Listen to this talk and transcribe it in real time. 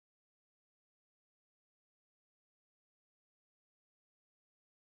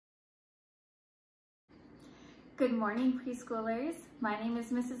Good morning, preschoolers. My name is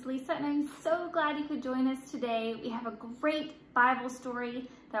Mrs. Lisa, and I'm so glad you could join us today. We have a great Bible story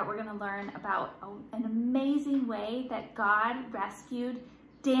that we're going to learn about an amazing way that God rescued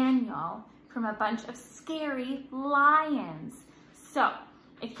Daniel from a bunch of scary lions. So,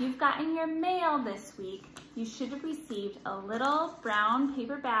 if you've gotten your mail this week, you should have received a little brown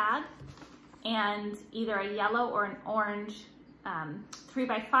paper bag and either a yellow or an orange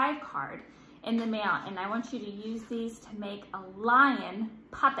 3x5 card in the mail, and I want you to use these to make a lion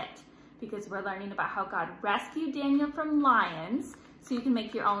puppet because we're learning about how God rescued Daniel from lions, so you can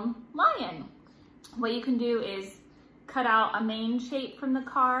make your own lion. What you can do is cut out a mane shape from the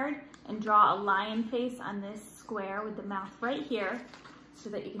card and draw a lion face on this square with the mouth right here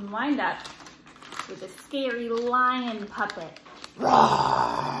so that you can wind up with a scary lion puppet.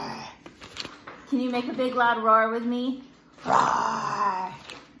 Roar! Can you make a big loud roar with me? Roar!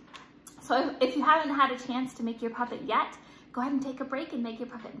 So if you haven't had a chance to make your puppet yet, go ahead and take a break and make your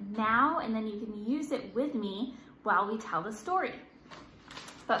puppet now, and then you can use it with me while we tell the story.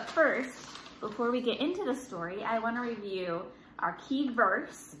 But first, before we get into the story, I want to review our key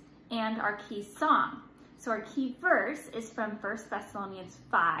verse and our key song. So our key verse is from 1 Thessalonians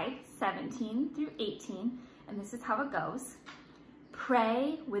 5:17 through 18, and this is how it goes.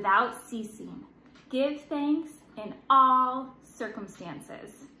 Pray without ceasing. Give thanks in all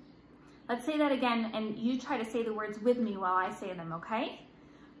circumstances. Let's say that again, and you try to say the words with me while I say them, okay?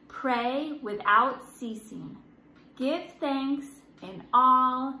 Pray without ceasing. Give thanks in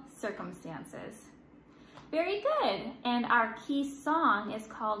all circumstances. Very good. And our key song is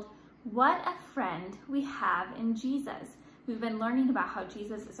called What a Friend We Have in Jesus. We've been learning about how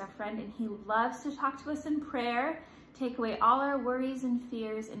Jesus is our friend, and he loves to talk to us in prayer, take away all our worries and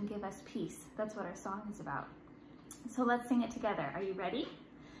fears, and give us peace. That's what our song is about. So let's sing it together. Are you ready?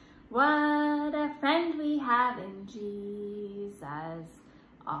 What a friend we have in Jesus,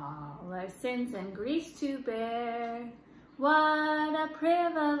 all our sins and griefs to bear. What a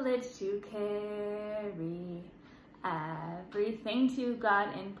privilege to carry everything to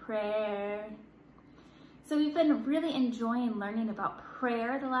God in prayer. So we've been really enjoying learning about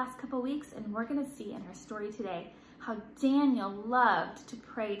prayer the last couple weeks, and we're going to see in our story today how Daniel loved to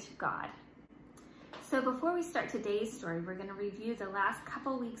pray to God. So before we start today's story, we're going to review the last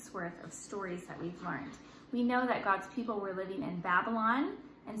couple weeks worth of stories that we've learned. We know that God's people were living in Babylon,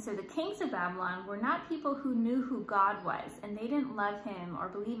 and so the kings of Babylon were not people who knew who God was, and they didn't love him or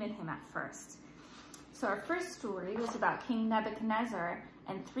believe in him at first. So our first story was about King Nebuchadnezzar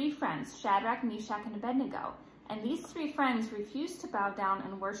and three friends, Shadrach, Meshach, and Abednego. And these three friends refused to bow down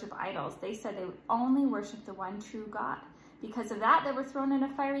and worship idols. They said they would only worship the one true God. Because of that, they were thrown in a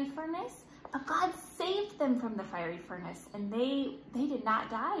fiery furnace. But God saved them from the fiery furnace, and they did not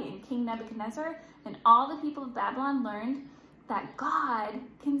die. And King Nebuchadnezzar and all the people of Babylon learned that God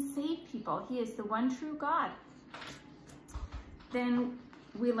can save people. He is the one true God. Then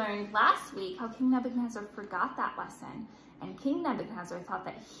we learned last week how King Nebuchadnezzar forgot that lesson. And King Nebuchadnezzar thought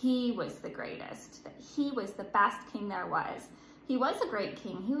that he was the greatest, that he was the best king there was. He was a great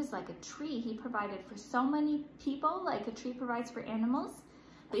king. He was like a tree. He provided for so many people, like a tree provides for animals.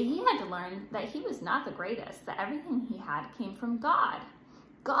 But he had to learn that he was not the greatest, that everything he had came from God.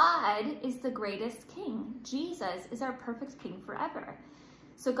 God is the greatest king. Jesus is our perfect king forever.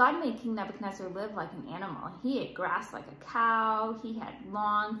 So God made King Nebuchadnezzar live like an animal. He ate grass like a cow. He had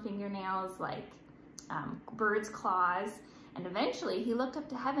long fingernails like bird's claws. And eventually he looked up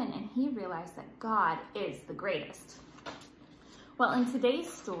to heaven and he realized that God is the greatest. Well, in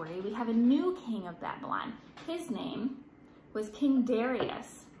today's story, we have a new king of Babylon. His name was King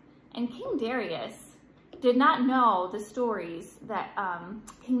Darius. And King Darius did not know the stories that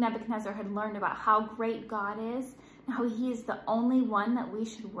King Nebuchadnezzar had learned about how great God is and how he is the only one that we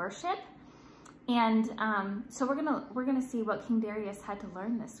should worship. And so we're gonna see what King Darius had to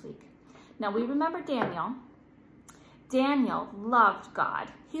learn this week. Now we remember Daniel. Daniel loved God.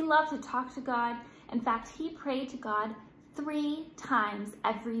 He loved to talk to God. In fact, he prayed to God 3 times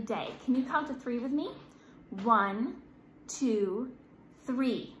every day. Can you count to 3 with me? 1, 2,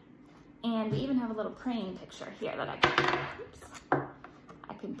 3. And we even have a little praying picture here that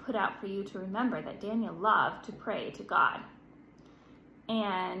I can put out for you to remember that Daniel loved to pray to God.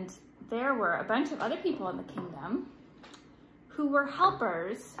 And there were a bunch of other people in the kingdom who were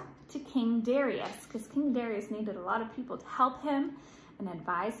helpers to King Darius, because King Darius needed a lot of people to help him and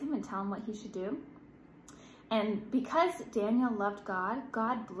advise him and tell him what he should do. And because Daniel loved God,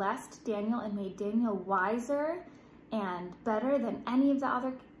 God blessed Daniel and made Daniel wiser and better than any of the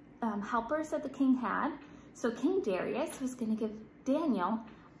other helpers that the king had. So King Darius was going to give Daniel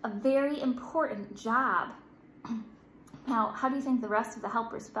a very important job Now, how do you think the rest of the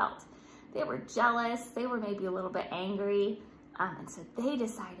helpers felt? They were jealous. They were maybe a little bit angry. And so they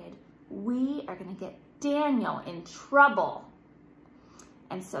decided, we are going to get Daniel in trouble.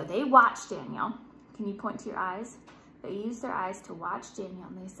 And so they watched Daniel. Can you point to your eyes? They used their eyes to watch Daniel,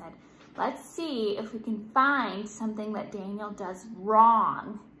 and they said, let's see if we can find something that Daniel does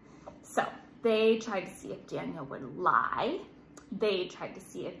wrong. So they tried to see if Daniel would lie. They tried to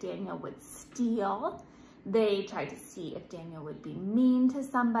see if Daniel would steal. They tried to see if Daniel would be mean to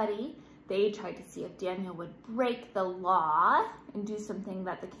somebody. They tried to see if Daniel would break the law and do something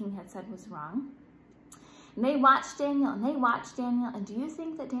that the king had said was wrong. And they watched Daniel, and they watched Daniel, and do you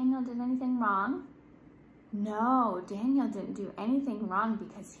think that Daniel did anything wrong? No, Daniel didn't do anything wrong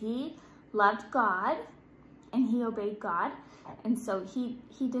because he loved God and he obeyed God. And so he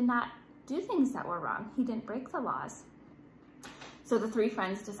did not do things that were wrong. He didn't break the laws. So the three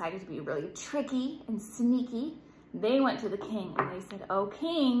friends decided to be really tricky and sneaky. They went to the king and they said, "Oh,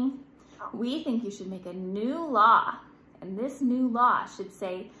 king, we think you should make a new law. And this new law should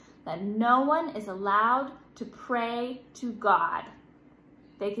say that no one is allowed to pray to God.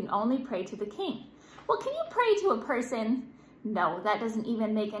 They can only pray to the king." Well, can you pray to a person? No, that doesn't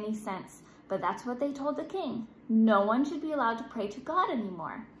even make any sense. But that's what they told the king. No one should be allowed to pray to God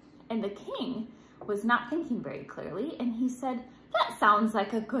anymore. And the king was not thinking very clearly, and he said, that sounds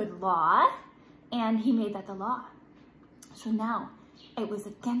like a good law. And he made that the law. So now it was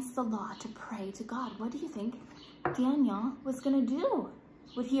against the law to pray to God. What do you think Daniel was going to do?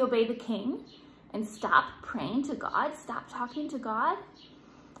 Would he obey the king and stop praying to God, stop talking to God?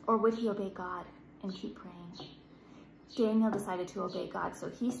 Or would he obey God and keep praying? Daniel decided to obey God, so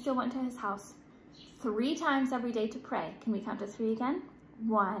he still went to his house 3 times every day to pray. Can we count to 3 again?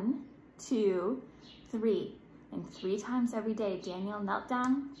 1, 2, 3. And 3 times every day, Daniel knelt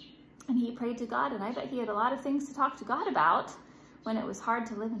down and he prayed to God. And I bet he had a lot of things to talk to God about when it was hard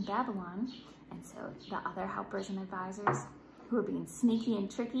to live in Babylon. And so the other helpers and advisors who were being sneaky and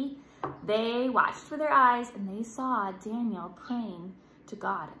tricky, they watched with their eyes and they saw Daniel praying to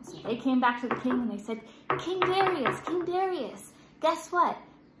God. And so they came back to the king and they said, King Darius, guess what?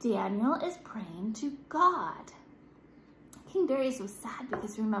 Daniel is praying to God. King Darius was sad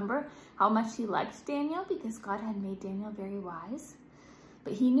because remember how much he liked Daniel because God had made Daniel very wise.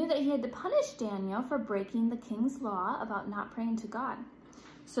 But he knew that he had to punish Daniel for breaking the king's law about not praying to God.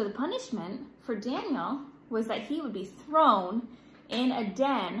 So the punishment for Daniel was that he would be thrown in a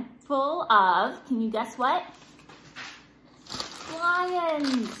den full of, can you guess what?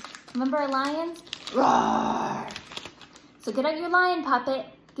 Lions. Remember lions? Roar. So get out your lion puppet,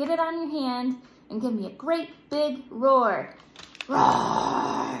 get it on your hand, and give me a great big roar.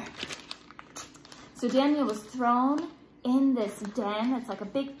 Roar. So Daniel was thrown in this den. It's like a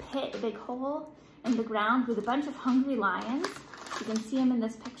big pit, a big hole in the ground with a bunch of hungry lions. You can see them in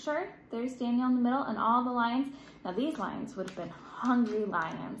this picture. There's Daniel in the middle and all the lions. Now these lions would have been hungry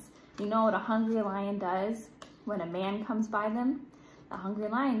lions. You know what a hungry lion does when a man comes by them? The hungry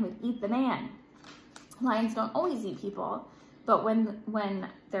lion would eat the man. Lions don't always eat people, but when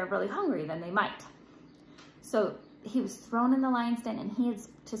they're really hungry, then they might. So he was thrown in the lion's den and he had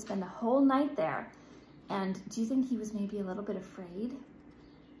to spend the whole night there. And do you think he was maybe a little bit afraid?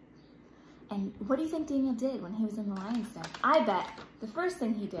 And what do you think Daniel did when he was in the lion's den? I bet the first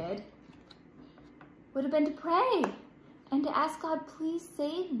thing he did would have been to pray and to ask God, please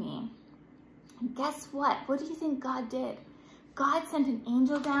save me. And guess what? What do you think God did? God sent an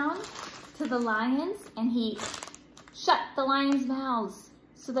angel down to the lions and he shut the lions' mouths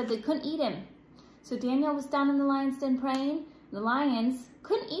so that they couldn't eat him. So Daniel was down in the lion's den praying. The lions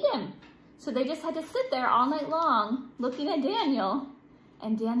couldn't eat him. So they just had to sit there all night long looking at Daniel.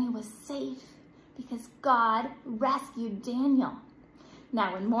 And Daniel was safe because God rescued Daniel.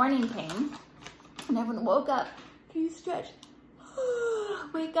 Now when morning came and everyone woke up, can you stretch?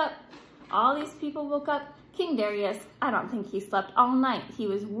 Wake up. All these people woke up. King Darius, I don't think he slept all night. He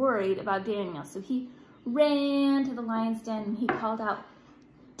was worried about Daniel. So he ran to the lion's den and he called out,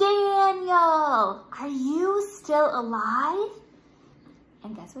 Daniel, are you still alive?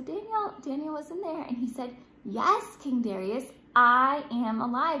 And guess what, Daniel was in there and he said, yes, King Darius, I am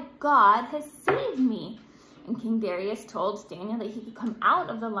alive. God has saved me. And King Darius told Daniel that he could come out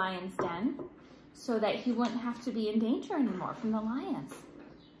of the lion's den so that he wouldn't have to be in danger anymore from the lions.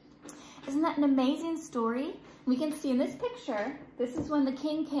 Isn't that an amazing story? We can see in this picture, this is when the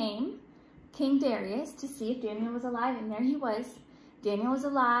king came, King Darius, to see if Daniel was alive. And there he was. Daniel was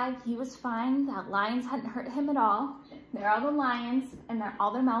alive. He was fine. The lions hadn't hurt him at all. There are all the lions, and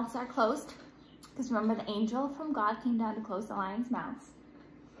all their mouths are closed. Because remember, the angel from God came down to close the lions' mouths.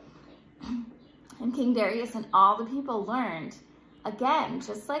 And King Darius and all the people learned, again,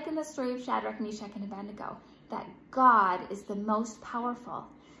 just like in the story of Shadrach, Meshach, and Abednego, that God is the most powerful.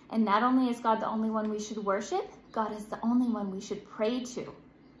 And not only is God the only one we should worship, God is the only one we should pray to.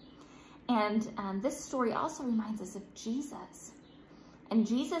 And this story also reminds us of Jesus. And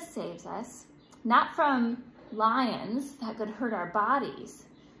Jesus saves us, not from lions that could hurt our bodies,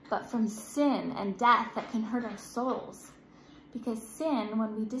 but from sin and death that can hurt our souls. Because sin,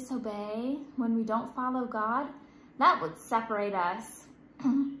 when we disobey, when we don't follow God, that would separate us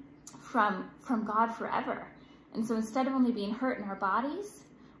from God forever. And so instead of only being hurt in our bodies,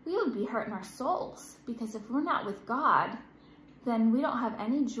 we would be hurt in our souls. Because if we're not with God, then we don't have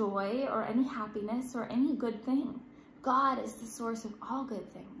any joy or any happiness or any good thing. God is the source of all good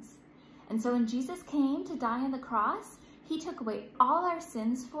things. And so when Jesus came to die on the cross, he took away all our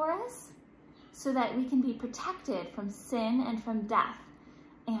sins for us so that we can be protected from sin and from death.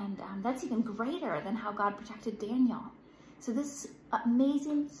 And that's even greater than how God protected Daniel. So this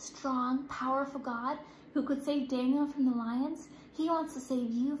amazing, strong, powerful God who could save Daniel from the lions, he wants to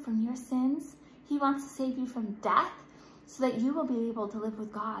save you from your sins. He wants to save you from death so that you will be able to live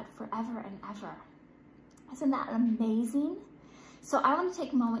with God forever and ever. Isn't that amazing? So I want to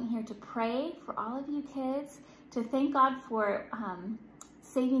take a moment here to pray for all of you kids, to thank God for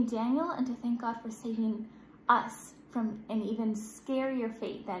saving Daniel, and to thank God for saving us from an even scarier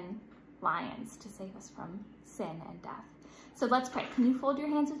fate than lions, to save us from sin and death. So let's pray. Can you fold your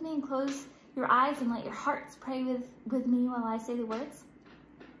hands with me and close your eyes and let your hearts pray with me while I say the words?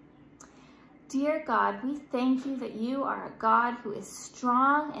 Dear God, we thank you that you are a God who is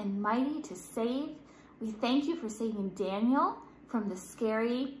strong and mighty to save. We thank you for saving Daniel from the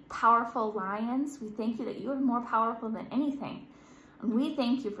scary, powerful lions. We thank you that you are more powerful than anything. And we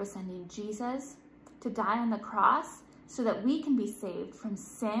thank you for sending Jesus to die on the cross so that we can be saved from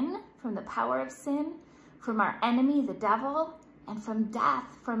sin, from the power of sin, from our enemy, the devil, and from death,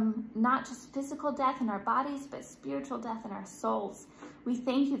 from not just physical death in our bodies, but spiritual death in our souls. We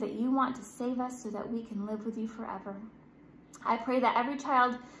thank you that you want to save us so that we can live with you forever. I pray that every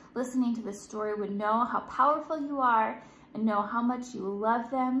child listening to this story would know how powerful you are and know how much you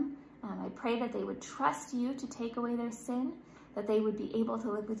love them. I pray that they would trust you to take away their sin, that they would be able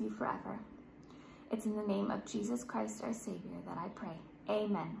to live with you forever. It's in the name of Jesus Christ, our Savior, that I pray.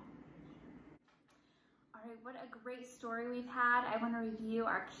 Amen. All right, what a great story we've had. I want to review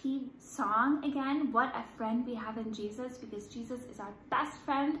our key song again, What a Friend We Have in Jesus, because Jesus is our best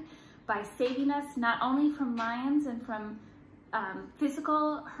friend by saving us not only from lions and from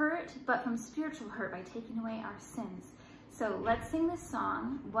physical hurt, but from spiritual hurt by taking away our sins. So let's sing this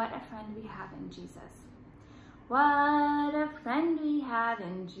song, What a Friend We Have in Jesus. What a friend we have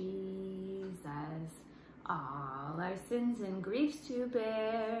in Jesus, all our sins and griefs to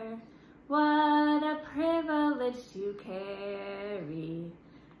bear. What a privilege to carry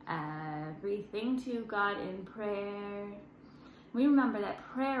everything to God in prayer. We remember that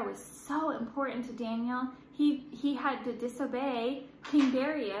prayer was so important to Daniel. He had to disobey King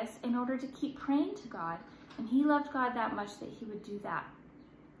Darius in order to keep praying to God. And he loved God that much that he would do that.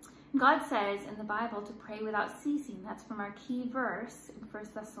 God says in the Bible to pray without ceasing. That's from our key verse in 1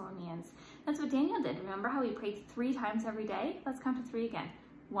 Thessalonians. That's what Daniel did. Remember how he prayed 3 times every day? Let's count to 3 again.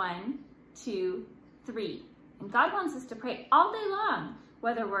 1, 2, 3. And God wants us to pray all day long,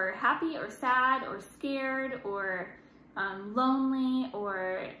 whether we're happy or sad or scared or lonely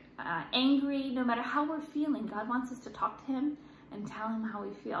or angry. No matter how we're feeling, God wants us to talk to him and tell him how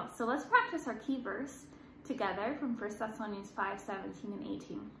we feel. So let's practice our key verse together from 1 Thessalonians 5, 17 and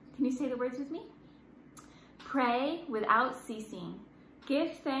 18. Can you say the words with me? Pray without ceasing.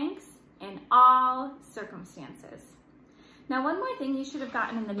 Give thanks in all circumstances. Now, one more thing you should have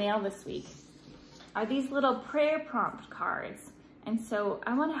gotten in the mail this week are these little prayer prompt cards. And so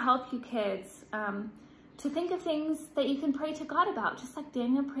I want to help you kids to think of things that you can pray to God about, just like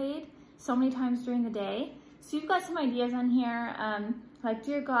Daniel prayed so many times during the day. So you've got some ideas on here, like,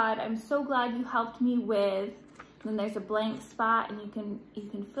 Dear God, I'm so glad you helped me with, and then there's a blank spot, and you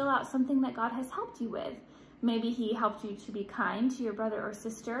can fill out something that God has helped you with. Maybe he helped you to be kind to your brother or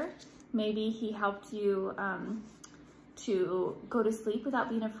sister. Maybe he helped you to go to sleep without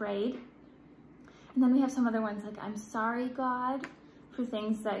being afraid. And then we have some other ones like, I'm sorry, God, for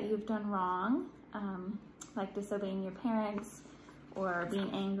things that you've done wrong, like disobeying your parents or being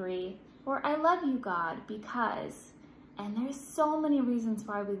angry, or I love you, God, because. And there's so many reasons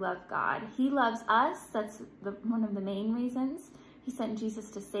why we love God. He loves us. That's one of the main reasons. He sent Jesus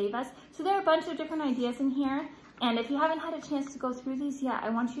to save us. So there are a bunch of different ideas in here. And if you haven't had a chance to go through these yet, I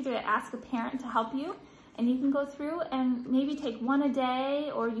want you to ask a parent to help you. And you can go through and maybe take one a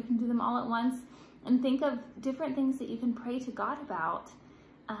day, or you can do them all at once and think of different things that you can pray to God about.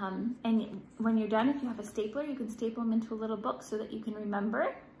 And when you're done, if you have a stapler, you can staple them into a little book so that you can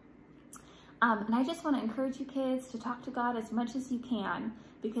remember. And I just want to encourage you kids to talk to God as much as you can,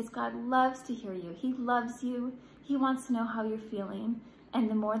 because God loves to hear you. He loves you. He wants to know how you're feeling. And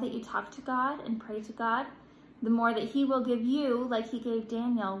the more that you talk to God and pray to God, the more that he will give you, like he gave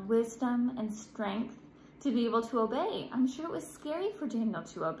Daniel, wisdom and strength to be able to obey. I'm sure it was scary for Daniel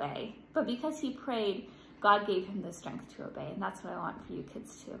to obey, but because he prayed, God gave him the strength to obey. And that's what I want for you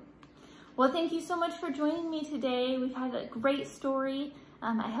kids too. Well, thank you so much for joining me today. We've had a great story.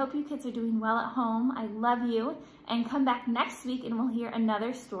 I hope you kids are doing well at home. I love you. And come back next week and we'll hear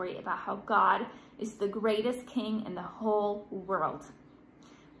another story about how God is the greatest king in the whole world.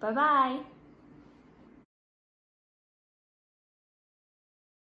 Bye-bye.